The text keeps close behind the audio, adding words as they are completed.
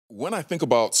When I think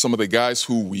about some of the guys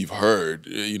who we've heard,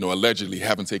 allegedly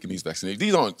haven't taken these vaccinations,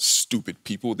 these aren't stupid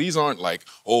people. These aren't like,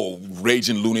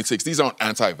 raging lunatics. These aren't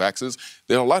anti-vaxxers.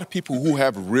 There are a lot of people who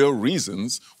have real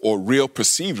reasons or real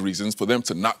perceived reasons for them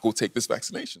to not go take this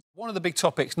vaccination. One of the big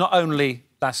topics, not only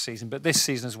last season, but this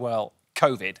season as well,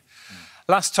 COVID.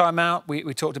 Last time out,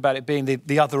 we talked about it being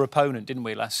the other opponent, didn't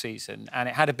we, last season? And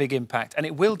it had a big impact, and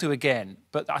it will do again.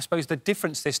 But I suppose the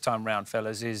difference this time round,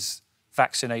 fellas, is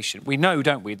vaccination. We know,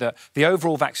 don't we, that the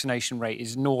overall vaccination rate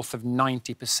is north of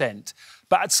 90%.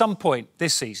 But at some point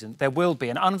this season, there will be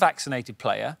an unvaccinated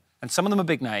player, and some of them are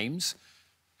big names,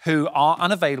 who are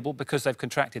unavailable because they've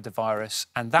contracted the virus,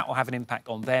 and that will have an impact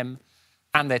on them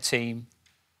and their team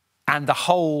and the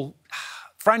whole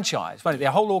franchise,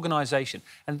 their whole organisation.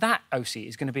 And that, Osi,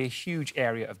 is going to be a huge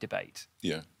area of debate.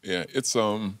 Yeah. It's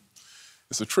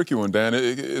a tricky one, Dan.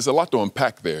 It's a lot to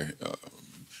unpack there.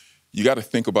 You got to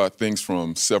think about things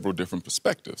from several different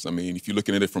perspectives. I mean, if you're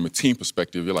looking at it from a team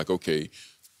perspective, you're like, okay,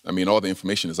 I mean, all the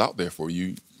information is out there for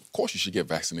you. Of course you should get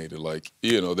vaccinated. Like,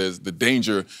 there's the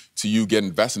danger to you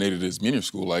getting vaccinated is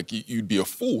minuscule. Like, you'd be a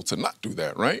fool to not do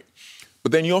that, right?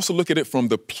 But then you also look at it from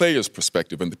the player's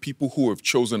perspective and the people who have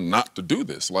chosen not to do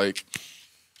this. Like,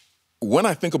 when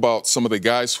I think about some of the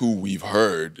guys who we've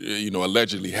heard,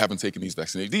 allegedly haven't taken these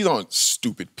vaccinations, these aren't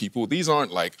stupid people. These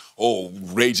aren't like,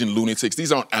 raging lunatics.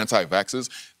 These aren't anti-vaxxers.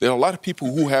 There are a lot of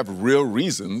people who have real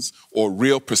reasons or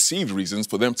real perceived reasons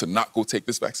for them to not go take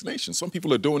this vaccination. Some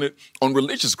people are doing it on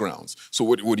religious grounds. So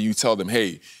what do you tell them?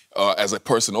 Hey, as a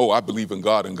person, I believe in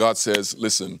God, and God says,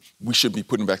 listen, we should be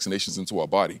putting vaccinations into our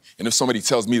body. And if somebody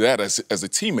tells me that as a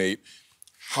teammate,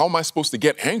 how am I supposed to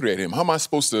get angry at him? How am I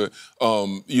supposed to,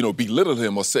 belittle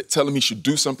him or tell him he should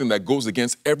do something that goes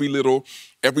against every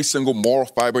single moral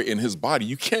fiber in his body?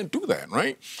 You can't do that,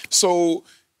 right? So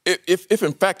if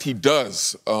in fact he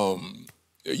does,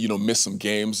 miss some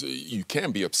games, you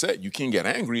can be upset, you can get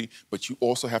angry, but you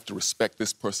also have to respect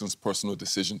this person's personal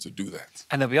decision to do that.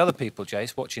 And there'll be other people,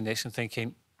 Jace, watching this and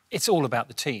thinking, it's all about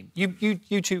the team. You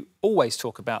two always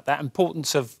talk about that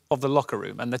importance of the locker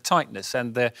room and the tightness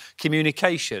and the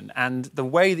communication and the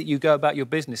way that you go about your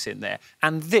business in there.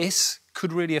 And this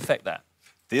could really affect that.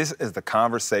 This is the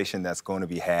conversation that's going to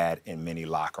be had in many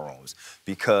locker rooms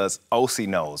because Osi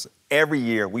knows every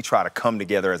year we try to come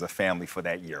together as a family for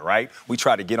that year, right? We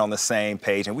try to get on the same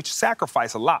page and we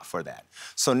sacrifice a lot for that.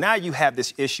 So now you have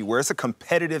this issue where it's a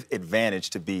competitive advantage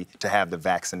to have the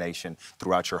vaccination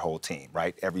throughout your whole team,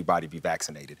 right? Everybody be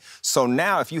vaccinated. So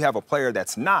now if you have a player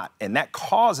that's not and that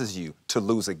causes you to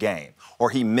lose a game or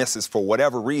he misses for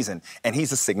whatever reason and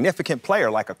he's a significant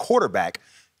player like a quarterback,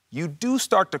 you do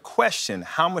start to question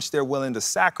how much they're willing to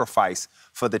sacrifice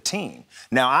for the team.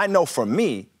 Now, I know for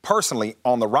me, personally,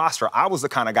 on the roster, I was the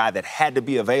kind of guy that had to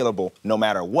be available no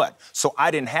matter what. So I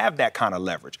didn't have that kind of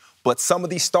leverage. But some of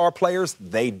these star players,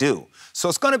 they do. So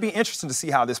it's going to be interesting to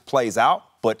see how this plays out,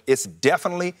 but it's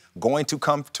definitely going to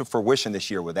come to fruition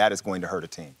this year where that is going to hurt a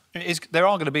team. There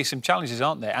are going to be some challenges,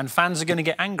 aren't there? And fans are going to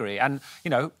get angry. And,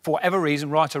 for whatever reason,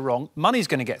 right or wrong, money's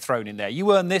going to get thrown in there.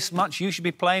 You earn this much, you should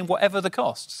be playing whatever the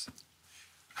costs.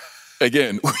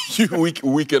 Again, we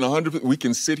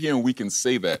can sit here and we can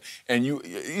say that. And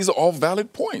these are all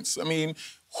valid points. I mean,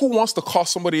 who wants to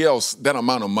cost somebody else that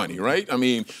amount of money, right? I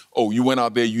mean, you went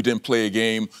out there, you didn't play a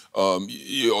game, or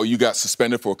you got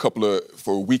suspended for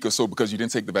a week or so because you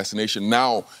didn't take the vaccination.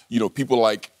 Now, people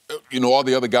like, all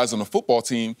the other guys on the football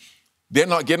team, they're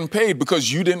not getting paid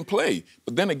because you didn't play.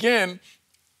 But then again,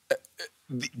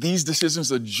 these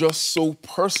decisions are just so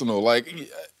personal. Like,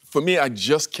 for me, I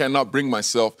just cannot bring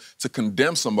myself to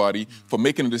condemn somebody for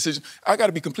making a decision. I got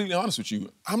to be completely honest with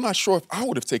you. I'm not sure if I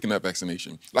would have taken that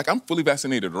vaccination. Like, I'm fully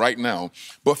vaccinated right now.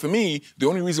 But for me, the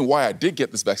only reason why I did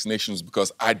get this vaccination is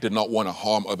because I did not want to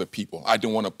harm other people. I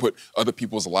didn't want to put other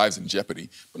people's lives in jeopardy.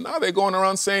 But now they're going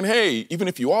around saying, hey, even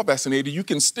if you are vaccinated, you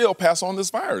can still pass on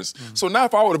this virus. So now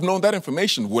if I would have known that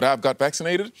information, would I have got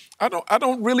vaccinated? I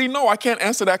don't really know. I can't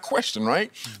answer that question, right?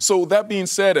 So that being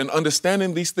said, and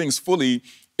understanding these things fully,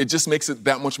 it just makes it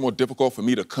that much more difficult for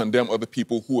me to condemn other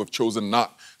people who have chosen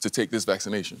not to take this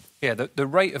vaccination. Yeah, the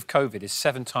rate of COVID is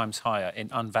 7 times higher in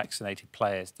unvaccinated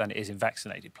players than it is in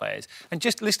vaccinated players. And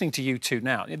just listening to you two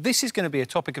now, this is going to be a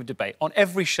topic of debate on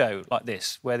every show like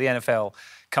this where the NFL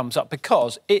comes up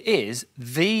because it is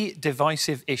the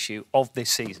divisive issue of this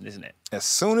season, isn't it? As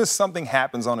soon as something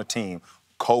happens on a team,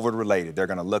 COVID-related, they're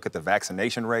going to look at the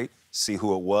vaccination rate, see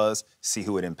who it was, see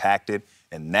who it impacted,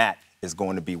 and that is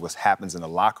going to be what happens in the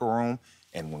locker room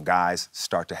and when guys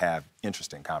start to have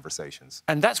interesting conversations.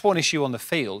 And that's one issue on the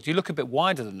field. You look a bit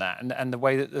wider than that, and the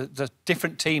way that the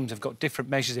different teams have got different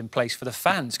measures in place for the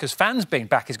fans, because fans being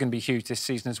back is going to be huge this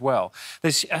season as well.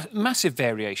 There's a massive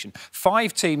variation.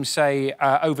 5 teams say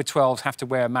over 12s have to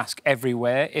wear a mask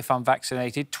everywhere if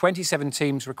unvaccinated. 27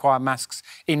 teams require masks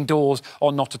indoors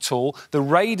or not at all. The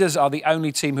Raiders are the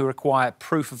only team who require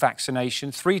proof of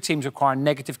vaccination. 3 teams require a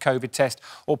negative COVID test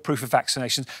or proof of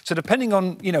vaccination. So depending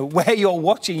on, you know, where you're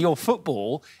watching your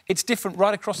football, it's different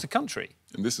right across the country.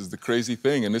 And this is the crazy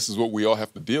thing, and this is what we all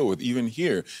have to deal with, even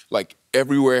here. Like,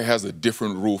 everywhere has a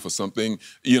different rule for something,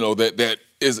 you know, that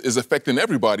is affecting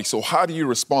everybody. So how do you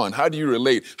respond? How do you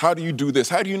relate? How do you do this?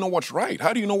 How do you know what's right?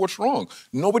 How do you know what's wrong?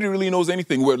 Nobody really knows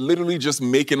anything. We're literally just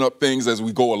making up things as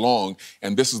we go along,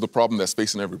 and this is the problem that's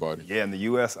facing everybody. Yeah, in the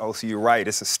U.S., Osi, you're right.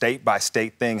 It's a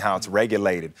state-by-state thing, how it's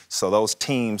regulated. So those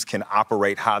teams can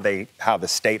operate how the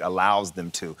state allows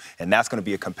them to. And that's going to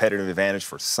be a competitive advantage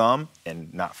for some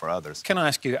and not for others. Can I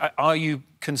ask you, are you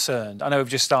concerned? I know we've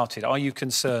just started. Are you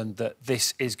concerned that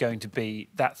this is going to be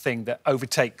that thing that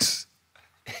overtakes,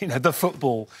 you know, the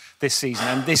football this season,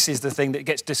 and this is the thing that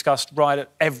gets discussed right at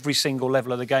every single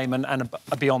level of the game and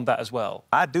beyond that as well?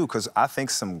 I do, because I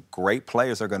think some great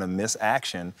players are going to miss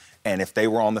action, and if they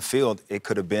were on the field, it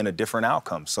could have been a different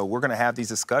outcome. So we're going to have these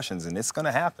discussions, and it's going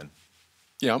to happen.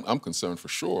 Yeah, I'm concerned for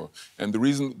sure. And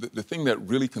the thing that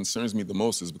really concerns me the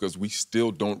most is because we still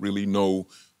don't really know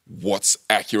what's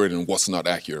accurate and what's not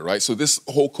accurate, right? So this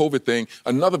whole COVID thing,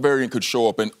 another variant could show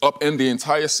up and upend the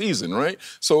entire season, right?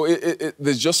 So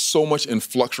there's just so much in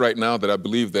flux right now that I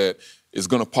believe that is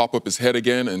going to pop up its head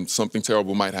again and something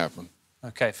terrible might happen.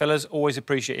 OK, fellas, always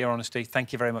appreciate your honesty.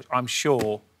 Thank you very much. I'm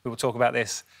sure we will talk about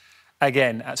this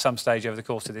again at some stage over the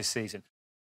course of this season.